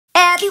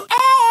Have you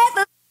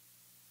ever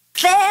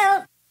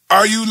felt?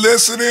 Are you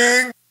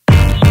listening?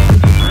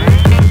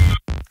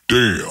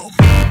 Damn.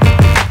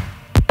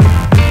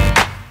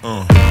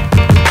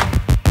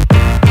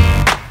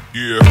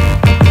 Yeah.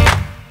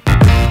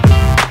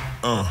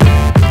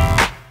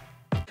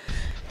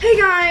 Hey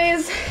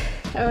guys!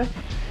 I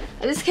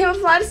just came up a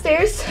flight of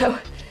stairs, so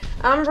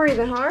I'm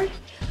breathing hard.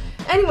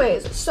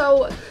 Anyways,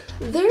 so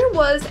there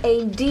was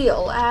a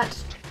deal at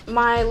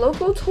my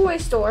local toy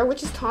store,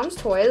 which is Tom's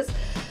Toys.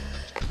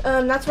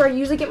 That's where I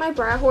usually get my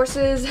bra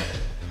horses.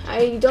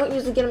 I don't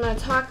usually get them at a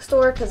tack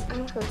store because I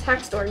don't have a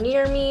tack store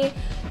near me.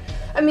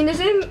 I mean,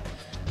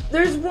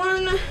 there's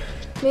one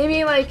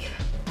maybe like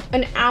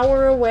an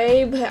hour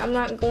away, but I'm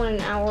not going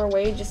an hour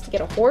away just to get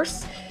a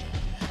horse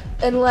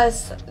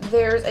unless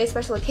there's a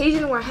special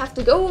occasion where I have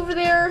to go over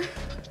there.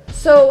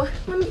 So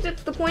let me get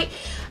to the point.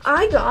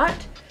 Let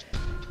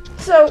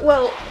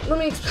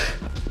me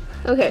explain.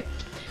 Okay,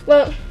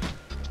 well,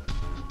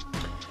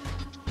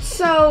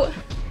 so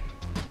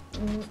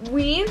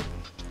me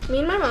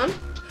and my mom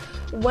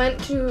went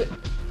to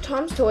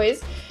Tom's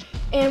Toys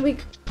and we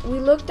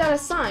looked at a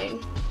sign.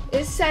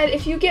 It said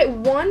if you get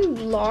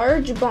one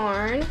large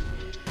barn,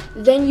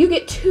 then you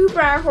get 2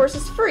 Breyer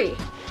horses free.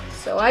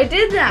 So I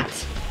did that.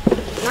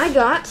 And I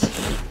got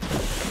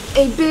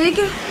a big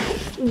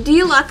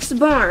Deluxe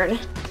Barn.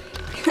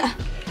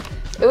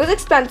 It was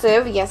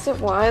expensive, yes it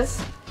was,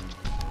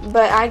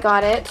 but I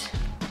got it.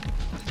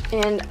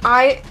 And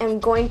I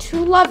am going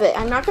to love it.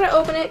 I'm not going to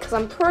open it because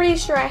I'm pretty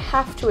sure I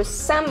have to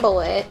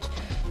assemble it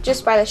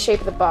just by the shape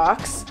of the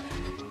box.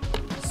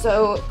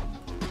 So,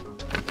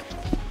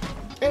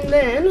 and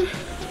then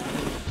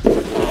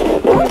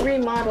we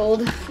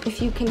remodeled, if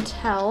you can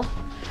tell.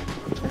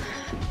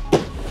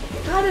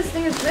 God, this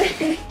thing is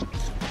big.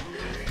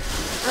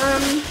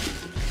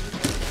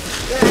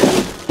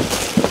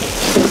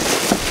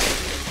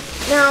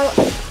 Now,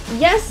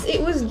 yes, it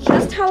was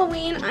just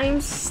Halloween. I'm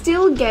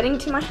still getting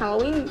to my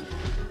Halloween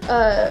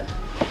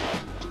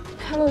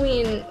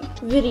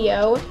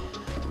video,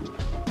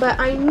 but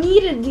I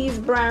needed these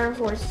Breyer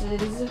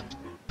horses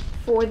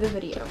for the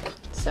video.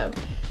 So,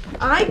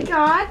 I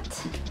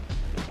got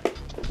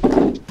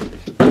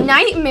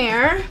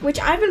Nightmare, which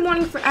I've been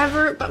wanting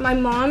forever, but my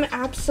mom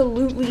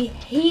absolutely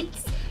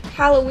hates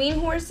Halloween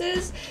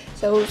horses,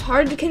 so it was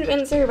hard to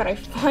convince her, but I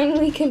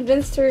finally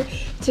convinced her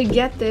to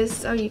get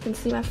this. Oh, you can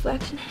see my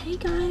reflection. Hey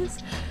guys.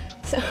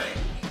 So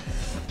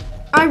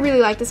I really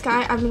like this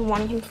guy. I've been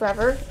wanting him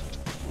forever,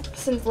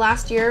 since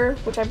last year,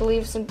 which I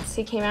believe since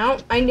he came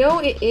out. I know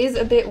it is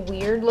a bit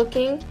weird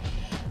looking.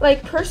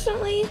 Like,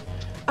 personally,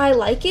 I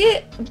like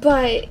it,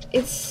 but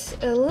it's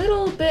a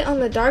little bit on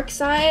the dark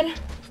side.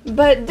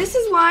 But this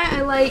is why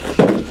I like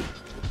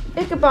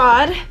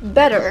Ichabod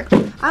better.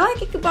 I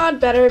like Ichabod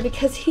better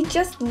because he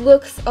just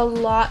looks a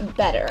lot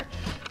better.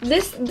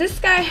 This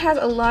guy has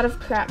a lot of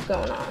crap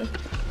going on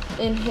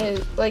in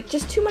his, like,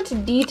 just too much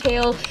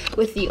detail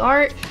with the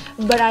art,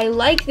 but I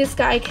like this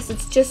guy because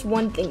it's just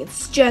one thing.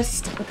 It's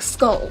just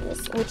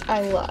skulls, which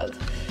I love.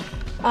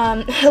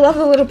 I love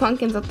the little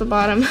pumpkins at the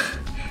bottom.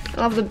 I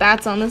love the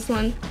bats on this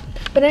one.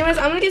 But anyways,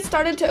 I'm gonna get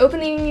started to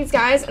opening these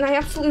guys, and I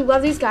absolutely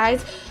love these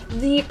guys.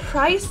 The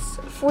price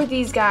for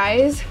these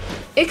guys,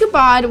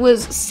 Ichabod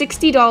was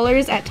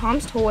 $60 at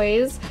Tom's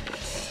Toys,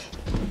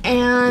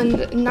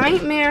 and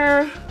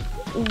Nightmare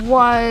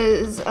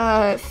was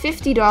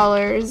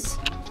 $50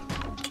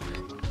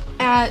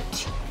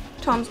 at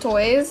Tom's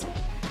Toys.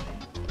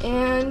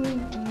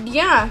 And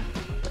yeah,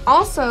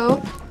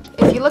 also,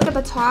 if you look at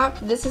the top,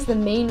 this is the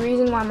main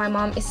reason why my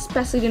mom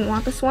especially didn't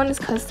want this one, is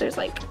because there's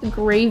like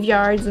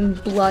graveyards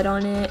and blood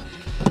on it.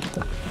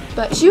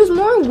 But she was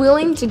more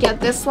willing to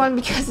get this one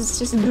because it's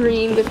just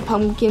green with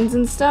pumpkins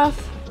and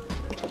stuff.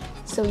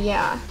 So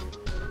yeah,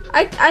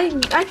 I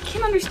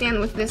can understand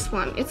with this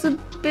one. It's a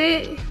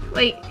bit,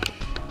 like,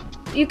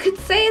 you could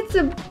say it's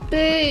a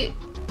bit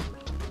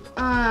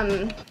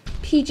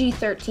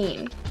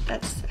PG-13.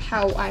 That's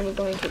how I'm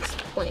going to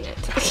explain it.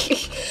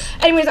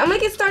 Anyways, I'm gonna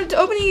get started to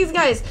opening these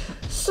guys.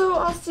 So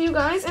I'll see you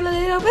guys in a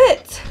little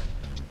bit.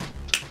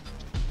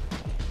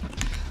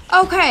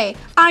 Okay,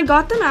 I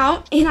got them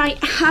out, and I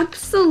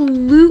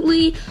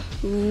absolutely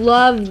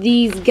love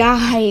these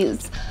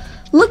guys.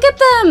 Look at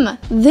them.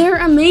 They're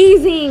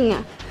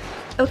amazing.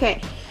 Okay,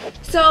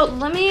 so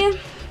let me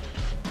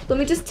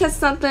just test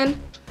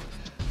something.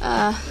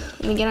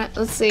 Let me get it.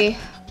 Let's see if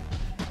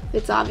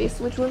it's obvious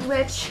which one's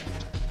which.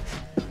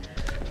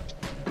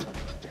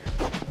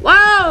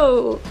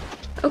 Wow.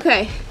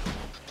 Okay,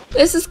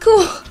 this is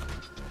cool.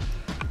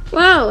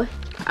 Wow.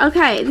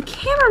 Okay, the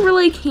camera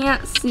really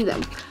can't see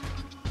them.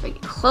 Like,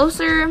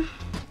 closer,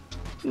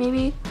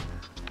 maybe.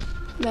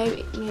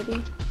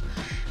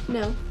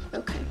 No.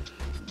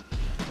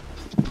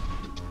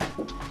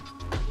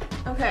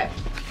 Okay.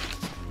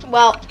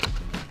 Well,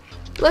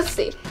 let's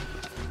see.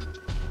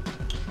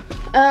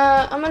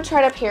 I'm gonna try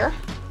it up here.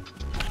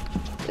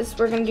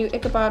 We're gonna do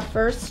Ichabod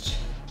first.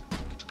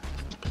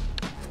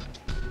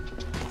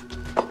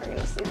 We're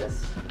gonna see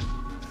this.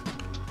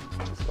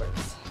 This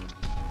works.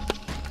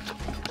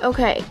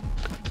 Okay.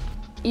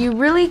 You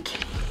really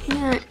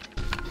Yeah.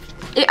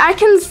 I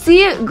can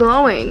see it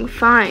glowing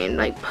fine,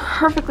 like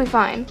perfectly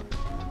fine.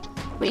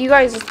 But you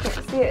guys just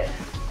can't see it.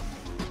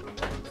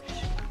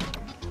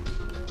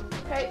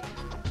 Okay,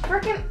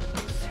 freaking,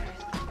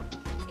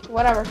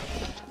 whatever.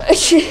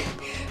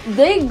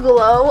 They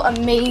glow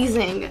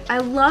amazing. I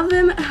love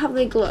them how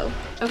they glow.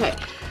 Okay,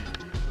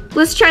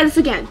 let's try this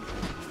again.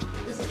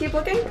 Just keep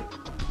looking.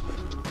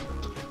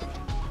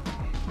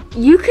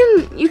 You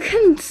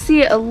can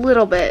see it a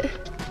little bit.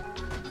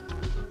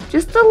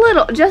 Just a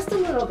little bit. Just a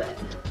little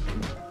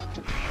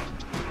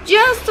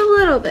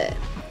bit.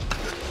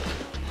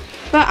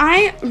 But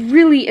I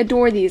really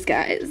adore these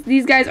guys.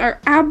 These guys are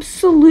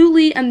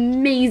absolutely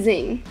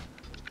amazing.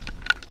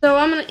 So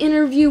I'm gonna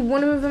interview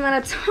one of them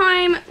at a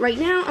time. Right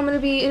now, I'm gonna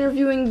be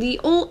interviewing the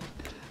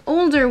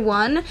older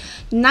one,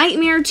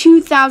 Nightmare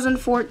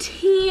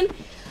 2014.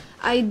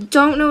 I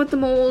don't know what the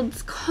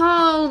mold's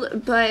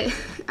called, but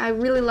I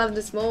really love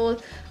this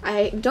mold.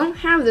 I don't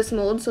have this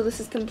mold, so this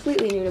is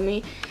completely new to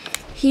me.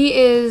 He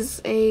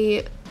is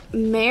a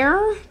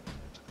mare.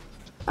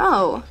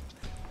 Oh.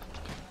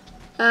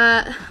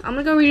 I'm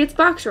gonna go read its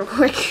box real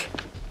quick.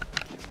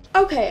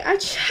 Okay, I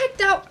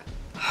checked out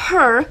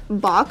her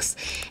box,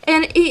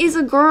 and it is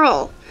a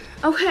girl.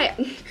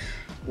 Okay,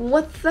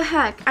 what the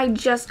heck? I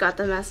just got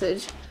the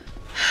message.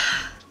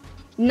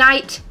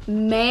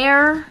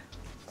 Nightmare.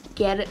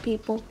 Get it,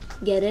 people?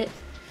 Get it?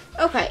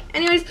 Okay,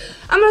 anyways,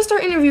 I'm gonna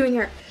start interviewing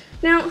her.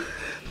 Now,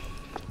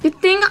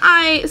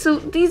 so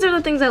these are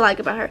the things I like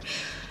about her.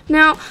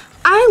 Now,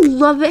 I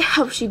love it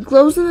how she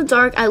glows in the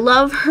dark. I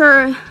love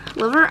her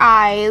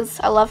eyes.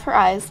 I love her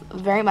eyes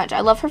very much.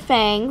 I love her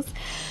fangs.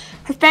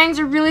 Her fangs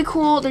are really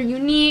cool. They're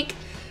unique.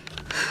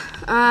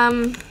 I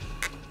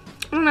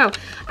don't know.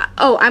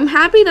 Oh, I'm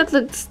happy that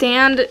the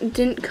stand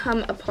didn't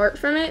come apart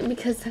from it,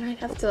 because then I'd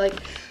have to like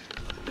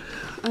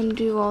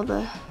undo all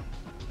the.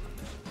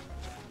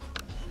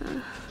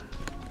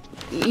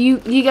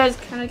 You guys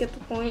kind of get the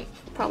point.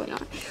 Probably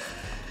not.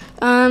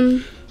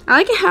 I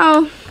like it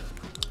how, I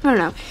don't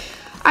know.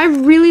 I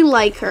really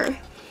like her.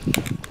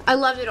 I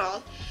love it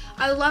all.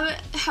 I love it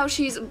how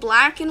she's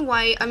black and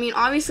white. I mean,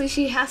 obviously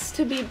she has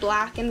to be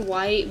black and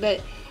white,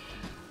 but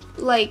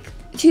like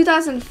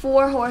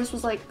 2004 horse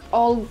was like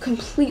all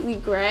completely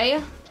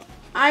gray.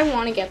 I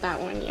want to get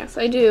that one. Yes,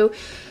 I do.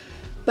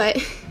 But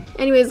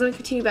anyways, let me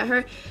continue about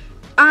her.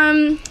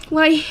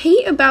 What I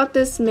hate about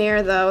this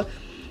mare though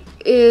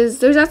is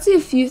there's actually a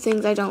few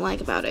things I don't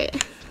like about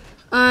it.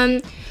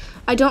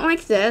 I don't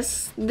like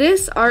this.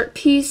 This art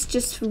piece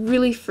just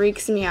really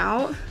freaks me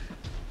out.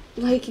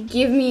 Like,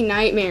 give me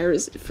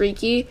nightmares,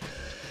 freaky.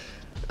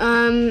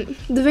 The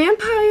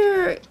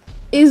vampire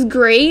is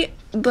great,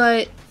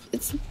 but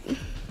it's,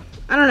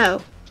 I don't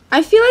know.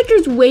 I feel like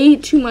there's way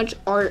too much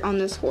art on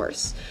this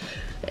horse.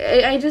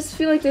 I just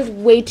feel like there's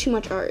way too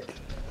much art.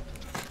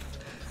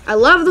 I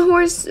love the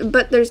horse,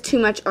 but there's too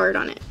much art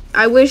on it.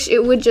 I wish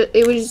it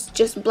was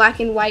just black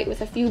and white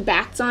with a few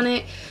bats on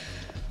it.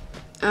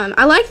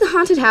 I like the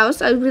haunted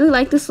house. I really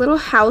like this little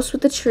house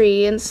with the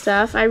tree and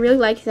stuff. I really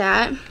like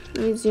that.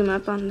 Let me zoom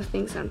up on the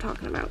things that I'm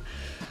talking about.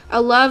 I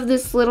love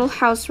this little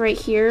house right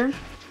here.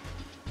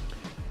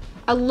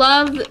 I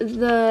love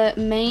the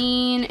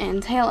mane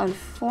and tail and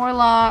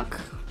forelock.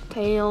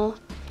 Tail.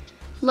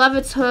 Love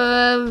its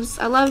hooves.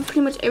 I love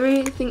pretty much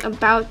everything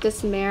about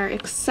this mare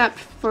except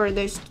for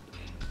there's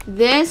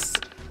this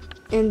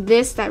and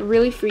this that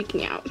really freak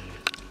me out.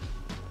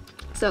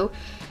 So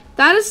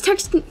that is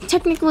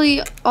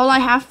technically all I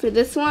have for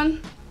this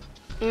one.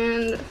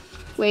 And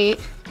wait,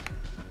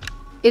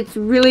 it's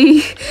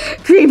really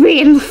creepy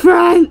in the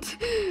front.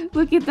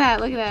 Look at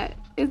that, look at that.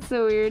 It's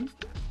so weird,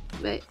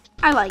 but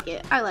I like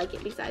it. I like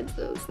it besides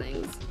those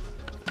things.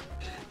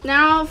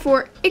 Now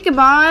for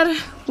Ichabod,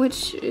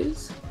 which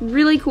is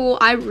really cool.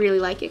 I really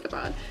like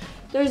Ichabod.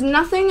 There's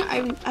nothing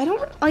I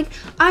don't like.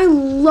 I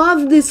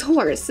love this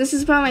horse. This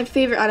is probably my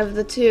favorite out of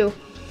the two.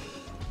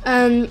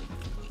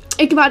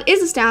 Ichabod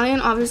is a stallion.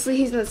 Obviously,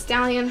 he's the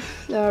stallion,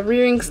 the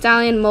rearing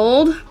stallion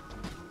mold.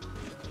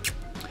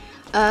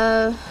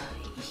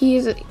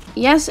 He's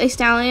yes, a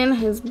stallion.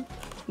 His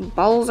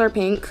balls are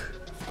pink.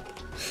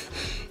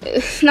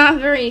 It's not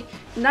very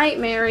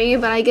nightmare-y,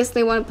 but I guess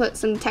they want to put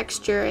some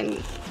texture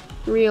and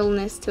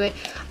realness to it.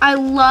 I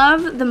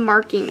love the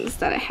markings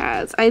that it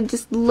has. I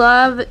just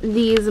love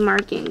these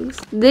markings.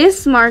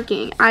 This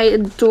marking I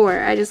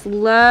adore. I just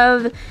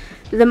love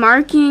the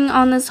marking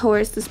on this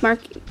horse. This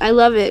marking, I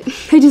love it.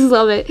 I just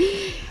love it.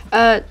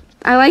 I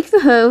like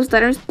the hooves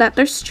that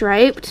they're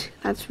striped.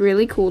 That's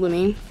really cool to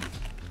me.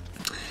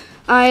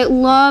 I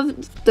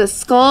love the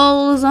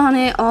skulls on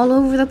it all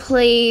over the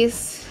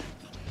place.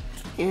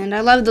 And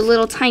I love the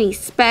little tiny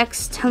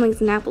specks telling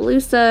it's an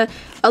Appaloosa.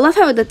 I love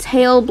how the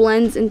tail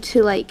blends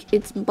into like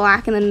it's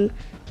black and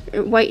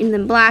then white and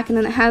then black, and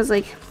then it has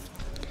like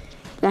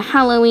the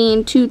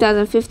Halloween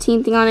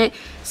 2015 thing on it.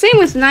 Same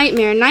with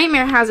Nightmare.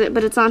 Nightmare has it,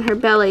 but it's on her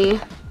belly.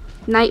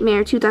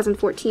 Nightmare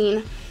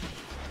 2014.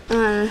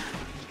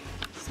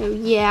 So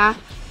yeah,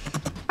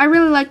 I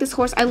really like this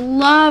horse. I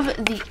love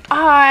the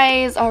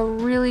eyes are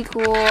really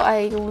cool.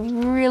 I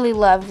really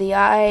love the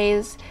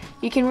eyes.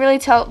 You can really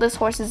tell this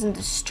horse is in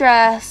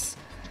distress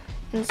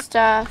and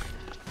stuff.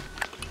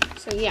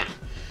 So yeah.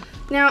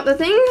 Now the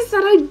things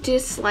that I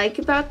dislike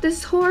about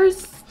this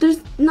horse,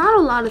 there's not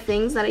a lot of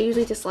things that I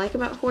usually dislike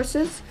about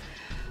horses,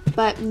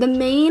 but the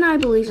mane I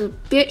believe is a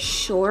bit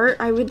short.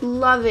 I would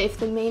love it if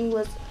the mane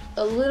was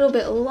a little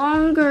bit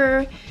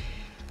longer,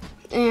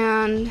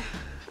 and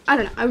I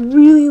don't know, I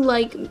really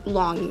like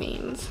long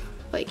manes.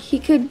 Like, he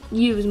could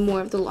use more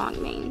of the long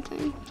mane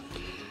thing.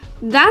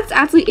 That's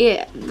actually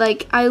it.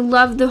 Like, I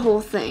love the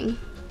whole thing.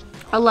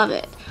 I love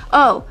it.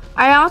 Oh,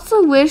 I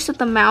also wish that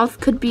the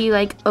mouth could be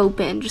like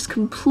open, just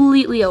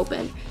completely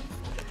open.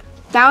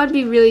 That would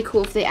be really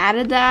cool if they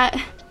added that.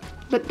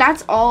 But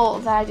that's all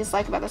that I just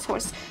like about this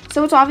horse.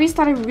 So it's obvious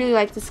that I really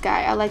like this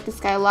guy. I like this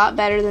guy a lot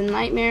better than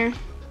Nightmare.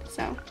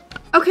 So,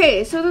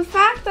 okay, so the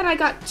fact that I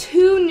got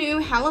 2 new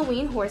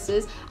Halloween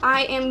horses,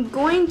 I am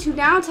going to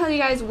now tell you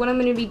guys what I'm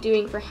going to be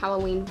doing for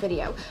Halloween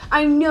video.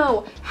 I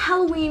know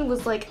Halloween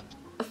was like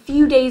a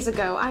few days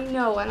ago, I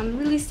know, and I'm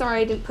really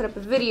sorry I didn't put up a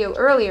video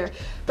earlier,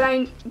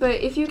 but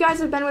if you guys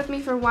have been with me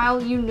for a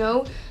while, you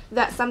know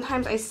that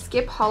sometimes I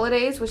skip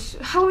holidays, which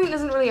Halloween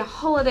isn't really a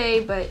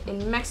holiday, but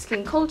in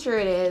Mexican culture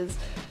it is,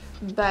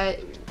 but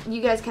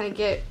you guys kind of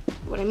get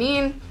what I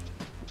mean.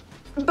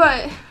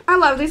 But I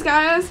love these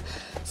guys,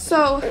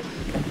 so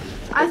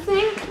I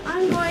think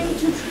I'm going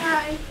to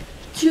try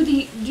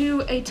to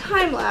do a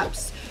time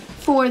lapse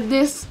for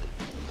this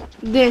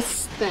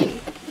thing.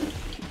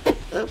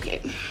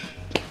 Okay.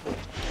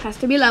 Has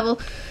to be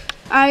level.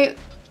 I'm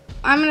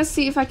gonna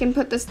see if I can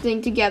put this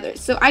thing together.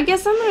 So I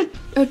guess I'm gonna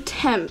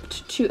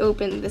attempt to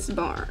open this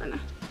barn.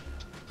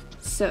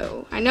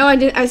 So I know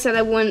I said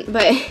I wouldn't,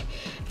 but I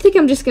think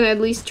I'm just gonna at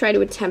least try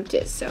to attempt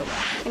it. So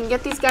I can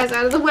get these guys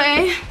out of the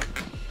way.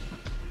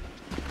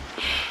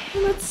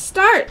 And let's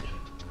start.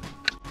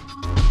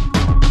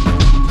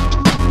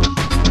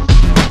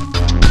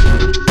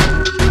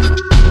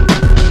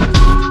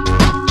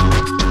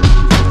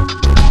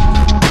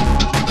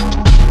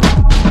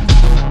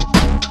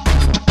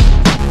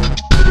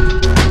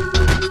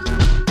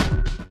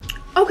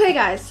 Okay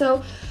guys,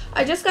 so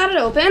I just got it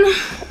open.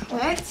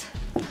 Right.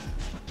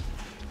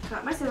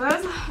 Got my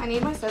scissors. I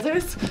need my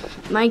scissors.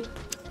 My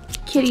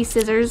kitty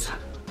scissors.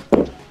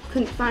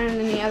 Couldn't find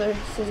any other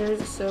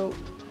scissors, so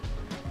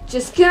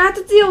just gonna have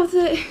to deal with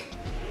it.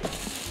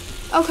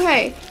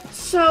 Okay,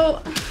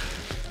 so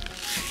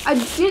I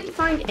didn't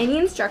find any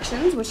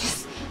instructions, which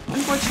is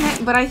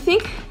unfortunate, but I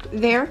think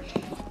they're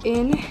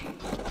in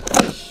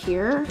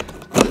here.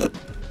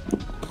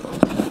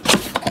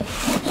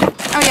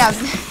 Oh yeah.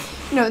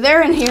 No,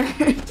 they're in here.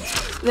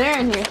 They're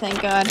in here,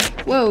 thank God.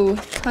 Whoa,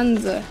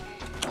 tons of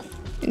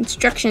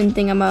instruction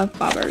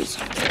thingamabobbers.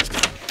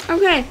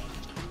 Okay,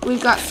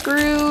 we've got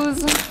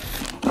screws.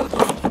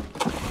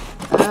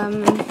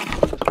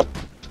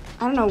 I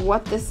don't know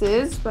what this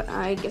is, but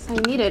I guess I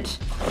need it.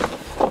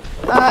 It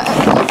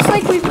looks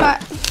like we've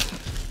got,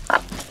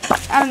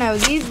 I don't know,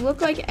 these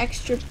look like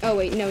extra, oh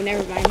wait, no,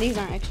 never mind. These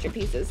aren't extra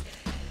pieces.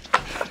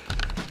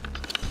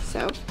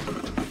 So,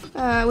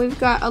 we've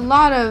got a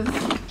lot of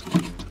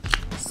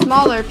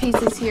smaller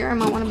pieces here I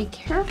might want to be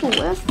careful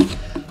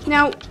with.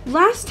 Now,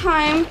 last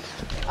time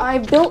I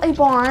built a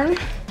barn.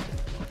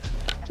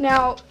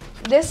 Now,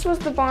 this was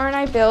the barn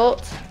I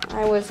built.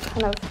 I was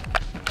kind of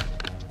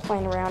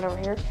playing around over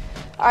here.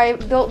 I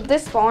built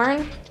this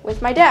barn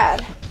with my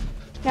dad.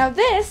 Now,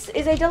 this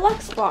is a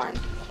deluxe barn.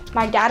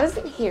 My dad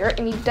isn't here,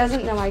 and he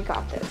doesn't know I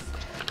got this.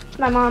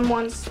 My mom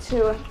wants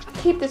to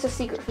keep this a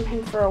secret from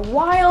him for a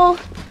while,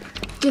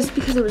 just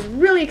because it was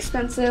really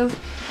expensive.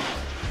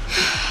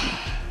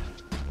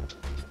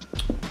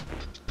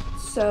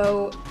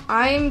 So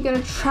I'm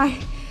gonna try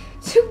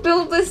to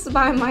build this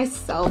by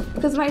myself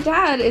because my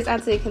dad is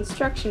actually a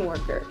construction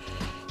worker.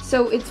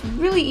 So it's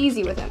really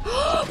easy with him.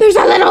 There's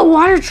a little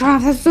water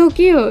trough, that's so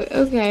cute.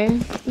 Okay,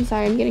 I'm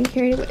sorry, I'm getting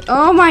carried away.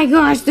 Oh my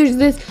gosh, there's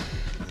this.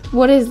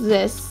 What is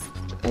this?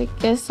 I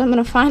guess I'm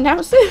gonna find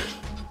out soon.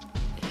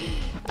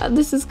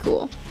 This is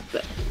cool.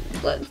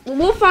 But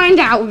we'll find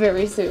out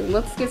very soon.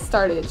 Let's get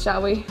started,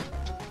 shall we?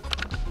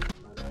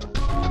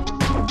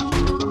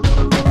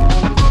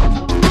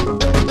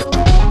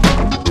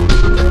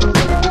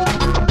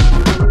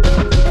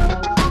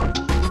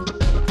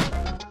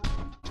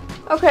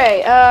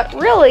 Okay,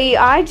 really,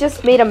 I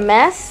just made a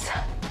mess,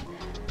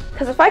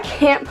 because if I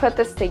can't put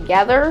this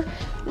together,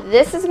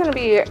 this is going to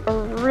be a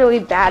really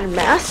bad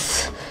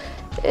mess,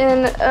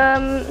 and,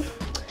 I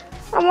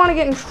want to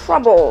get in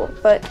trouble,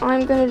 but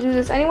I'm going to do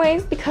this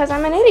anyways, because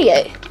I'm an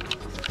idiot.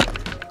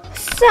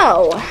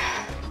 So,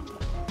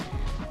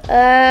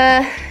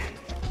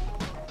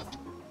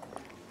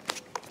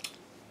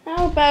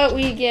 how about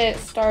we get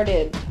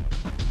started?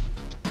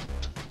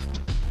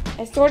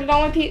 I sorted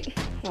all my pieces.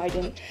 No, I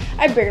didn't.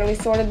 I barely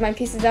sorted my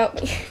pieces out.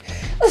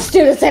 Let's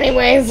do this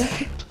anyways.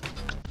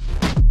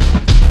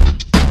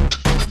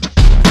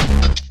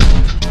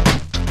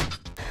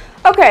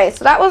 Okay,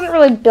 so that wasn't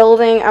really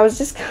building. I was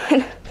just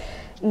kind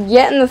of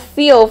getting the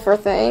feel for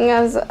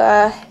things.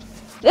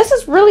 This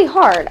is really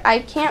hard. I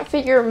can't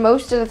figure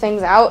most of the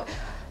things out,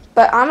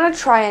 but I'm gonna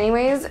try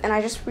anyways, and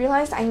I just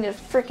realized I need a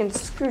freaking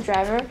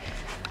screwdriver.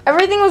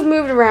 Everything was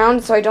moved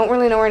around, so I don't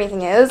really know where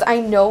anything is.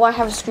 I know I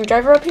have a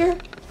screwdriver up here,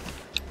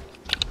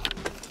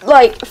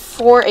 like,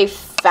 for a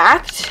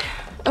fact.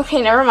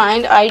 Okay, never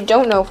mind. I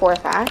don't know for a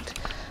fact,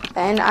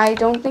 and I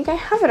don't think I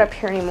have it up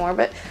here anymore,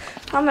 but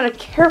I'm gonna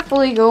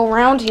carefully go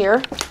around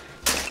here.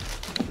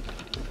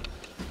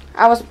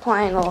 I was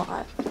playing a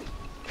lot.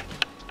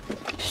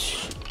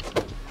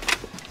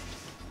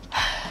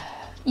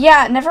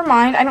 Yeah, never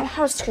mind. I don't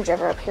have a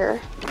screwdriver up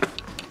here.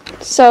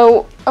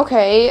 So,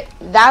 okay,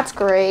 that's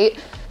great.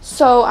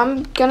 So,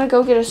 I'm gonna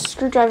go get a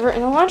screwdriver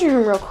in the laundry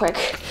room real quick.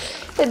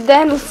 And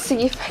then let's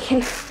see if I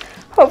can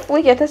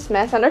hopefully get this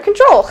mess under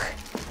control.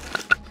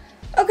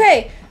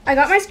 Okay, I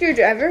got my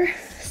screwdriver.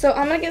 So,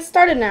 I'm gonna get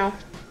started now.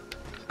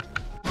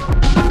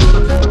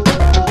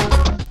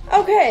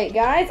 Okay,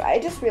 guys, I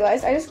just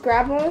realized I just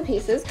grabbed one of the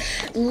pieces.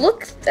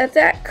 Look at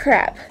that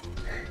crap.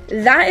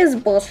 That is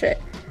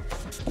bullshit.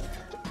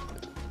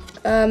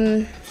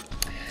 I'm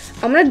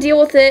gonna deal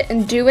with it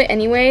and do it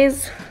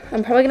anyways.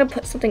 I'm probably gonna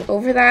put something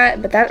over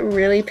that, but that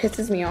really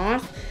pisses me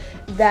off.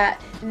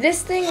 That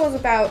this thing was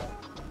about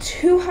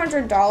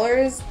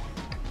 $200.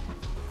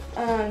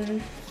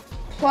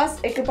 Plus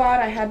Ichabod,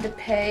 I had to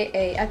pay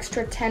an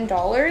extra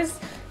 $10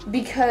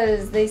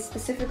 because they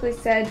specifically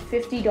said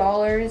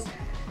 $50.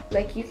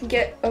 Like, you can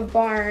get a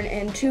barn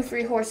and 2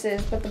 free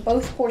horses, but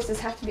both horses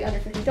have to be under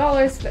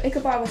 $50. But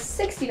Ichabod was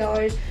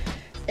 $60,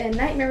 and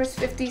Nightmare was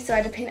 $50, so I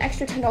had to pay an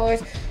extra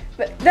 $10.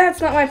 But that's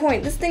not my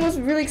point. This thing was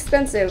really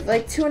expensive,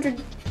 like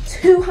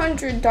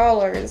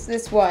 $200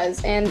 this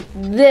was, and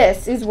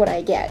this is what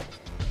I get.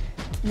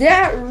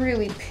 That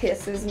really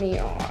pisses me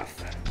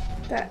off.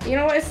 But you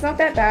know what? It's not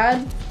that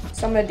bad,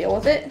 so I'm gonna deal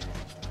with it.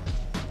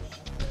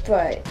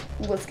 But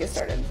let's get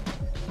started.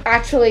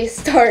 Actually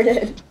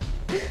started.